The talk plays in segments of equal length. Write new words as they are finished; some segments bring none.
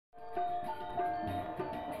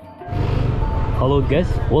Hello guys,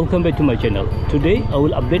 welcome back to my channel. Today I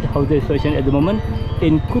will update how the situation at the moment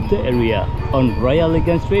in Kuta area on Raya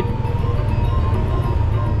Legian Street,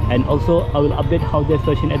 and also I will update how the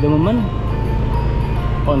situation at the moment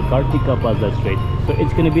on Kartika Plaza Street. So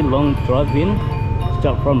it's gonna be long drive in,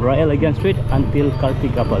 start from Raya Legian Street until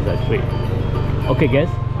Kartika Plaza Street. Okay guys,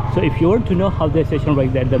 so if you want to know how the situation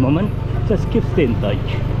right there at the moment, just keep stay in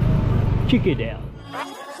touch. Check it out.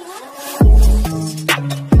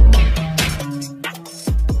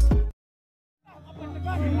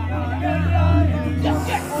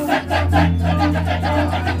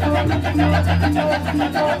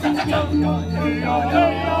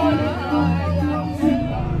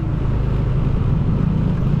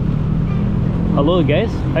 Hello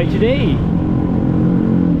guys, how are you today?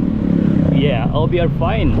 Yeah, I hope you are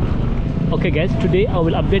fine. Okay guys, today I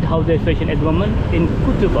will update how the situation at the moment in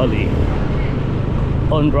Kuta Bali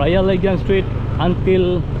on Raya Legian Street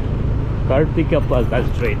until Kartika Plaza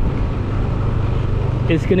Street.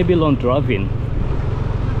 It's gonna be long driving.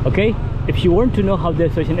 Okay, if you want to know how the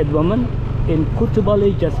situation at the moment in Kuta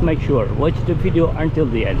Bali, just make sure watch the video until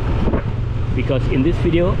the end, because in this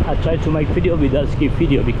video I try to make video without skip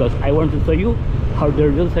video, because I want to show you how the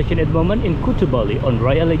real situation at the moment in Kuta Bali on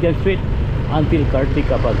Raya Legian Street until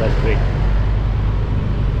Kartika Plaza Street.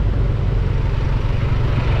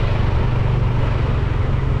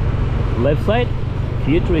 Left side,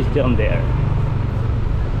 future is down there.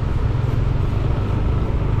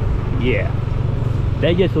 Yeah,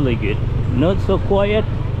 that's just really good. Not so quiet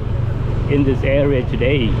in this area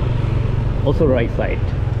today. Also right side.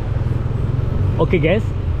 Okay guys,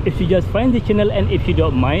 if you just find the channel and if you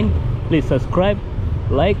don't mind, please subscribe,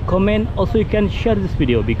 like, comment. Also you can share this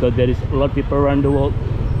video, because there is a lot of people around the world,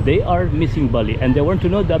 they are missing Bali and they want to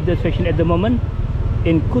know the update situation at the moment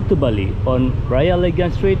in Kuta Bali on Raya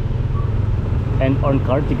Legian Street and on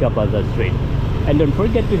Kartika Plaza Street. And don't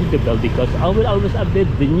forget to hit the bell, because I will always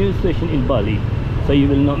update the new station in Bali, so you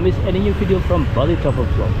will not miss any new video from Bali Travel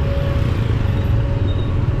Vlog.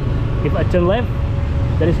 If I turn left,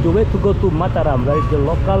 that is the way to go to Mataram. That is the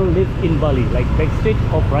local live in Bali, like back street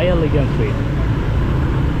of Raya Legian Street.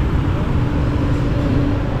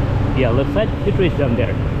 Yeah, left side, the is down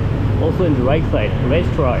there. Also in the right side,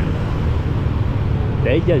 restaurant.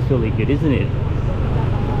 That's just really good, isn't it?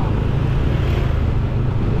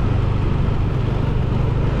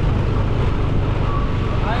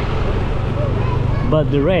 But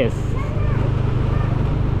the rest,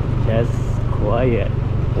 just quiet.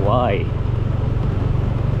 Why?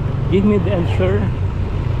 Give me the answer.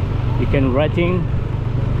 You can writing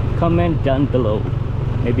comment down below.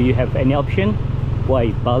 Maybe you have any option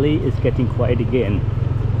why Bali is getting quiet again.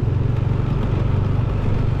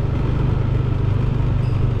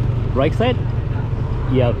 Right side,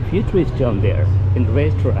 yeah, future is down there in the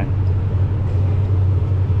restaurant.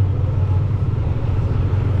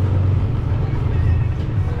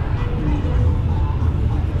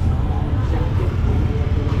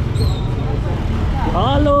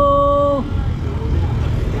 Hello.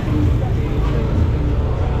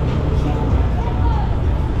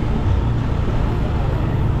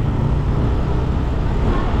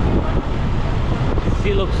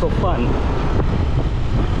 She looks so fun.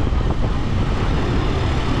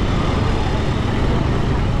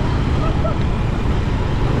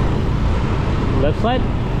 Left side,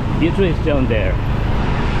 Beatrice is down there.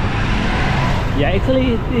 Yeah,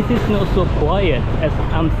 actually this is not so quiet as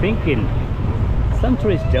I'm thinking. Some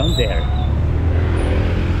tourists down there.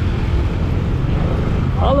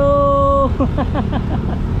 Hello.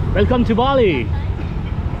 Welcome to Bali.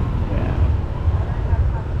 Yeah.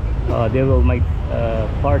 Oh, they will make a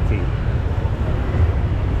party.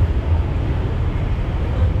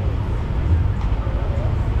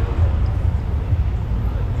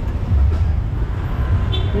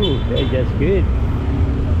 Ooh, they're just good.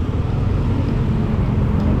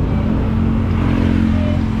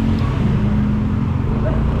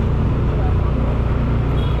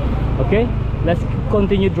 Okay, let's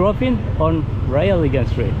continue driving on Raya Legian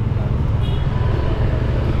Street.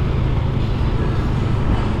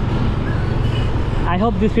 I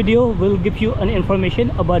hope this video will give you an information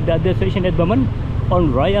about the other station at the moment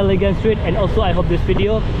on Raya Legian Street, and also I hope this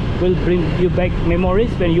video will bring you back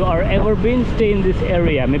memories when you are ever been stay in this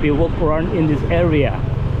area, maybe walk around in this area,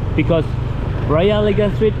 because Raya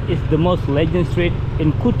Legian Street is the most legend street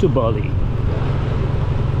in Kuta Bali.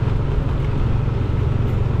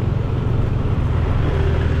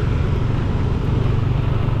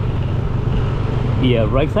 Yeah,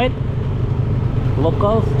 right side,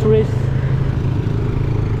 local tourists.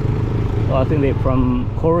 Oh, I think they're from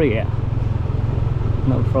Korea,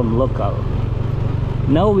 not from local.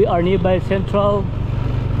 Now we are nearby central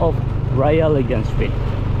of Raya Legian Street.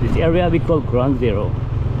 This area we call Ground Zero.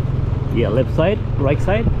 Yeah, left side, right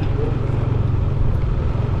side.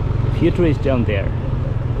 Few trees down there.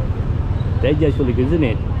 That's actually good, isn't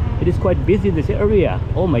it? It is quite busy, this area.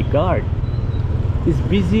 Oh my god. It's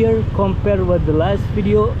busier compared with the last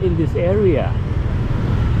video in this area.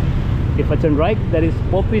 If I turn right, that is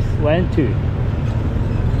Poppies Line 2.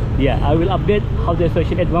 Yeah, I will update how the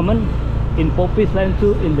situation at the moment in Poppies Line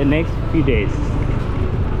 2 in the next few days.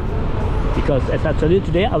 Because as I told you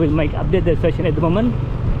today, I will update the situation at the moment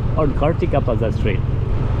on Kartika Plaza Street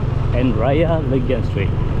and Raya Legian Street.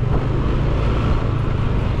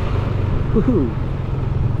 Woohoo!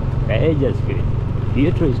 Hey, just good.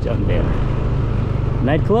 Theatre is down there.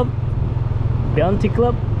 Nightclub, Bounty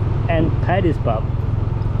Club, and Paddy's Pub.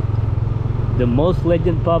 The most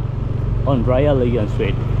legend pub on Raya Legian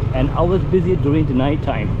Street, and I was busy during the night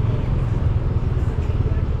time.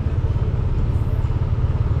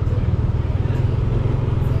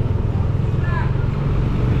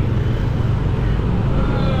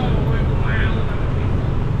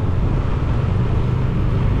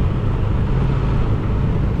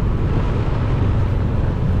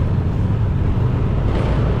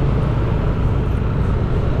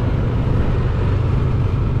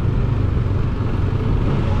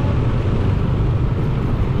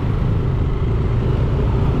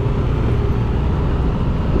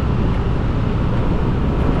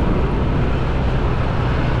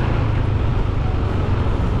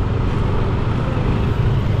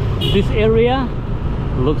 This area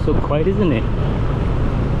looks so quiet, isn't it?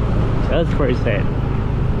 Just very sad.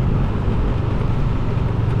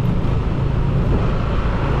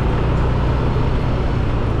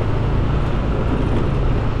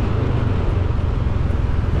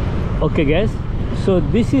 Okay guys, so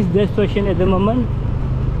this is the situation at the moment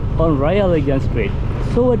on Raya Legian Street.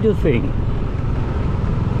 So what do you think?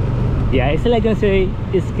 Yeah, actually I can say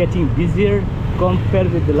it's getting busier compared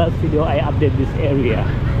with the last video I updated this area.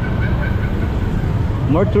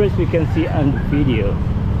 More tourists we can see on the video.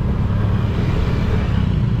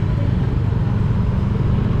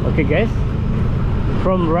 Okay guys,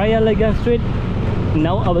 from Raya Legian Street,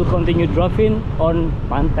 now I will continue driving on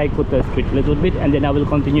Pantai Kuta Street a little bit, and then I will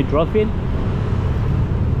continue driving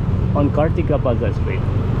on Kartika Plaza Street.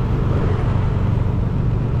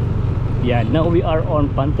 Yeah, now we are on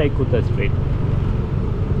Pantai Kuta Street.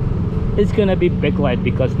 It's gonna be backlight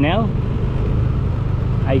because now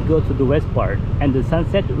I go to the west part and the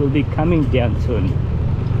sunset will be coming down soon.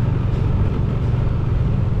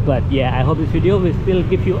 But yeah, I hope this video will still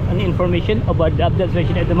give you an information about the update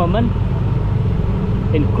situation at the moment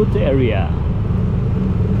in Kuta area.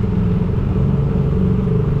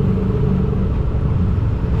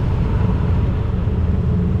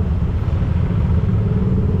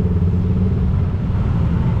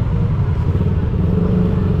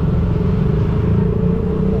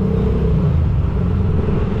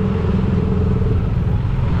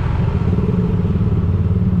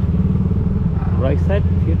 Right side,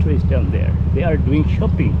 few trees down there. They are doing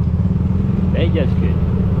shopping. They just good.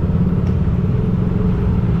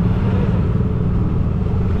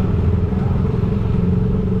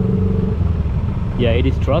 Yeah, it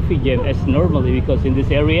is traffic jam as normally because in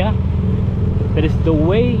this area that is the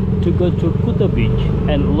way to go to Kuta Beach,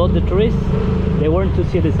 and a lot of the tourists they want to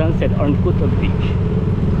see the sunset on Kuta Beach,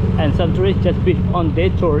 and some tourists just been on day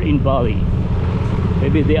tour in Bali.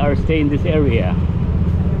 Maybe they are staying in this area,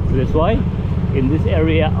 so that's why in this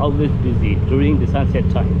area always busy during the sunset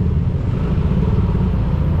time.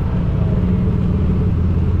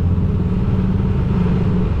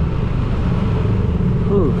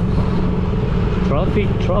 Ooh. Traffic.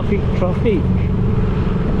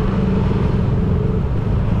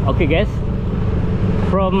 Okay guys,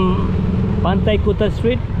 from Pantai Kuta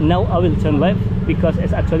Street now I will turn left because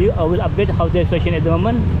as I told you I will update how the situation at the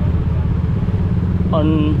moment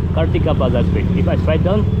on Kartika Plaza Street. If I straight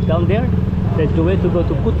down there, that's the way to go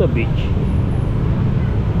to Kuta Beach.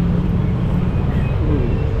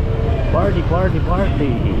 Ooh. Party.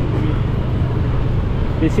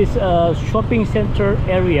 This is a shopping center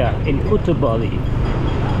area in Kuta, Bali.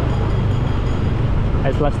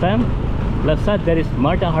 As last time, left side there is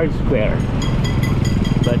Matahari Square,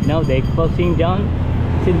 but now they're closing down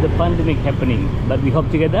since the pandemic happening, but we hope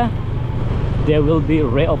together there will be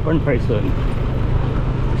reopen very soon.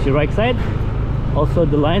 See right side, also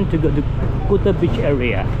the line to go to Kuta Beach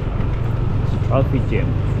area. It's traffic jam.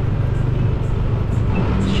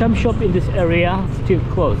 Some shop in this area still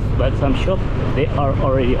closed, but some shop they are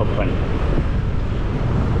already open.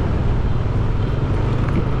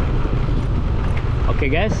 Okay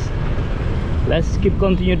guys, Let's keep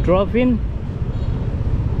continue driving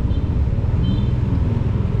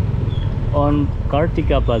on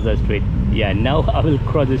Kartika Plaza Street. Yeah, now I will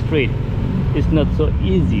cross the street. It's not so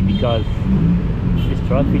easy because it's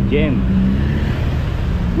traffic jam.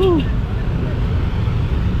 Woo.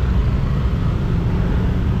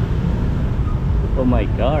 Oh my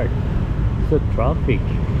god, so traffic.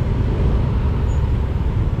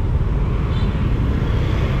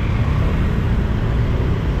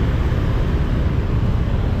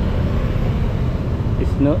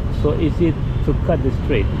 It's not so easy to cut the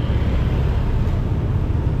street.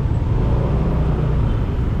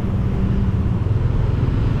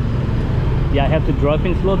 Yeah, I have to drive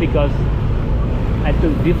in slow because I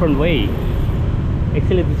took different way.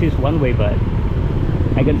 Actually this is one way, but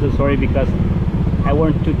I get so sorry because I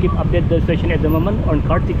want to keep update the station at the moment on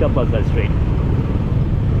Kartika Plaza Street.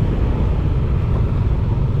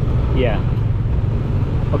 Yeah.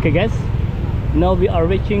 Okay guys, now we are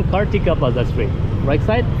reaching Kartika Plaza Street. Right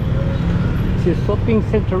side, this is shopping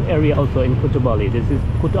center area also in Kuta Bali. This is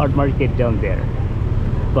Kuta Art Market down there,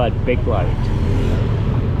 but backlight.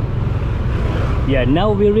 Yeah,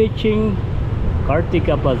 now we're reaching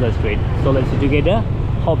Kartika Plaza Street. So let's see together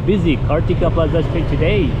how busy Kartika Plaza Street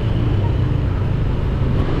today.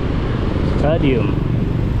 Stadium,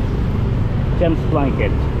 James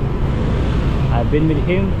Blanket. I've been with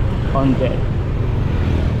him on the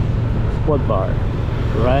sport bar.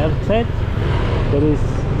 Right outside there is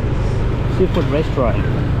seafood restaurant,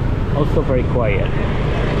 also very quiet.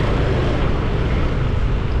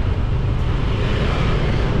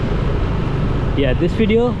 Yeah, this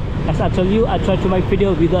video, as I told you, I try to make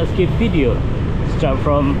video without skip video. Start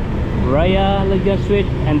from Raya Legian Street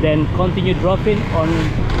and then continue dropping on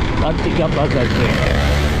Kartika Plaza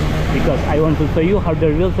Street, because I want to show you how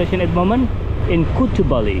the real station at the moment in Kuta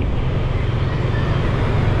Bali.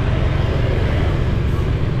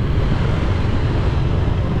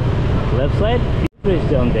 Left side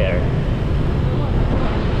is down there.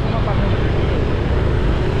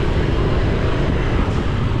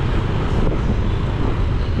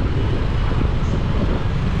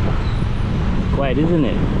 Quiet, isn't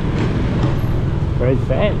it? Very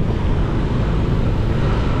sad.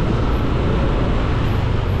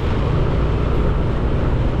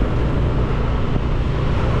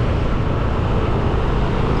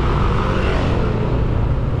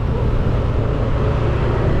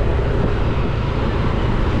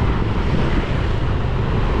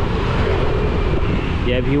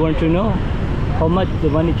 Yeah, if you want to know how much the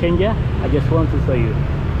money changer, I just want to show you.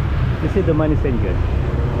 This is the money changer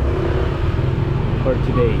for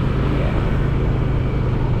today. Yeah.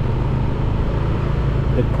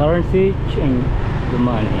 The currency change the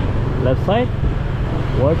money. Left side,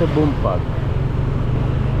 water boom park.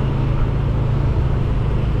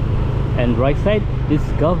 And right side,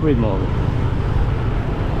 Discovery Mall.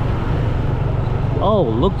 Oh,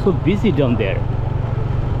 look so busy down there.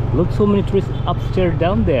 Look, so many tourists upstairs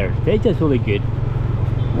down there. That's just really good.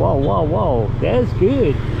 Wow, wow, wow. That's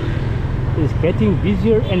good. It's getting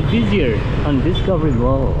busier and busier on Discovery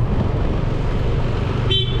Mall.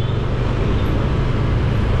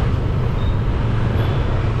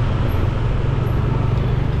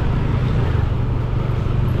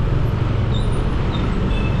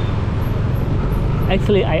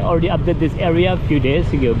 Actually, I already updated this area a few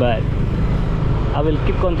days ago, but I will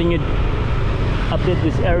keep continue update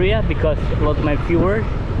this area because a lot of my viewers,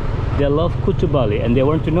 they love Kuta Bali and they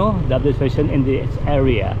want to know the update station in this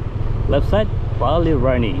area. Left side, Bali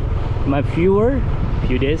Rani. My viewer a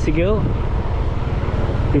few days ago,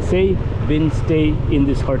 they say been stay in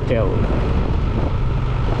this hotel.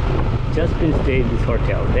 Just been stay in this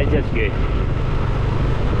hotel. That's just good.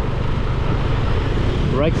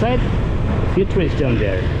 Right side, few trees down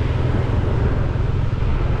there.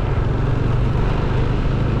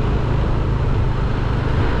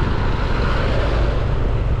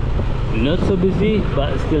 Not so busy,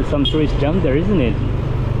 but still some tourists down there, isn't it?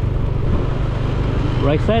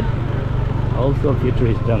 Right side, also a few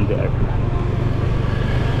tourists down there.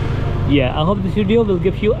 Yeah, I hope this video will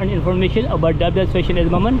give you an information about the update station at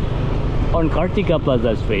the moment on Kartika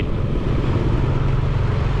Plaza Street.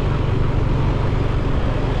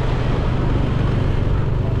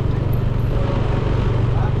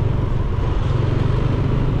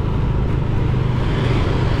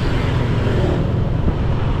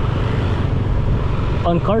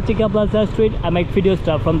 On Kartika Plaza Street, I make videos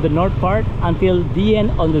start from the north part until the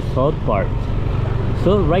end on the south part.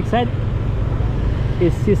 So right side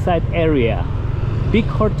is seaside area, big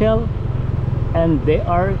hotel, and they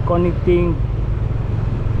are connecting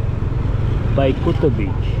by Kuta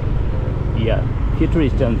Beach. Yeah, future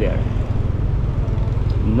is down there.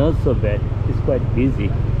 not so bad. It's quite busy.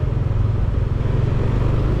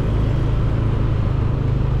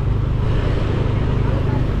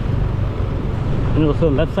 And also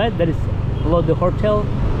left side there is below the hotel,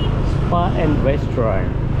 spa and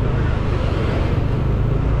restaurant.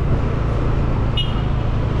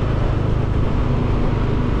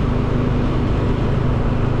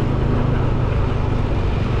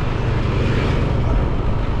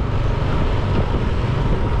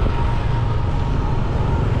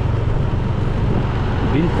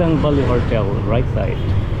 Bintang Bali Hotel, right side.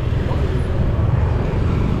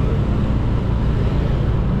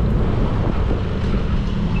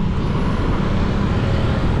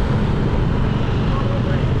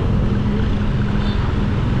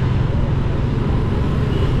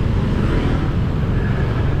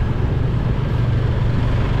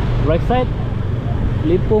 Right side,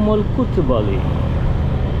 Lipo Mall Kuta Bali.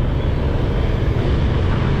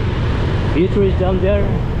 Theater is down there,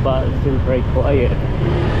 but still very quiet.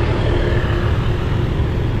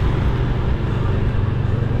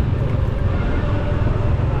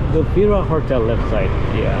 The Vira Hotel left side,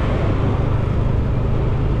 yeah.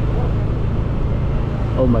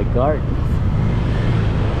 Oh my god.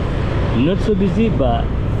 Not so busy, but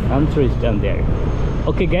some tourists down there.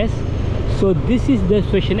 Okay guys, so this is the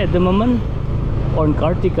situation at the moment on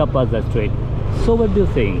Kartika Plaza Street. So what do you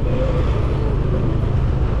think?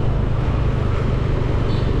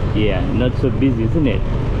 Yeah, not so busy, isn't it?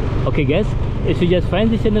 Okay guys, if you just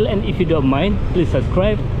find this channel and if you don't mind, please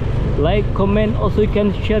subscribe, like, comment. Also you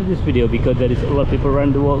can share this video because there is a lot of people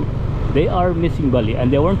around the world, they are missing Bali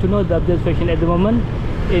and they want to know the update situation at the moment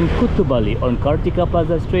in Kuta Bali on Kartika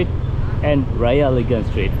Plaza Street and Raya Legian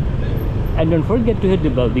Street. And don't forget to hit the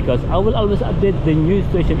bell because I will always update the new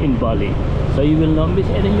situation in Bali, so you will not miss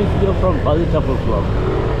any new video from Bali Travel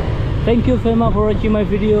Vlog. Thank you very much for watching my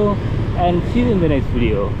video and see you in the next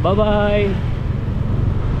video. Bye bye.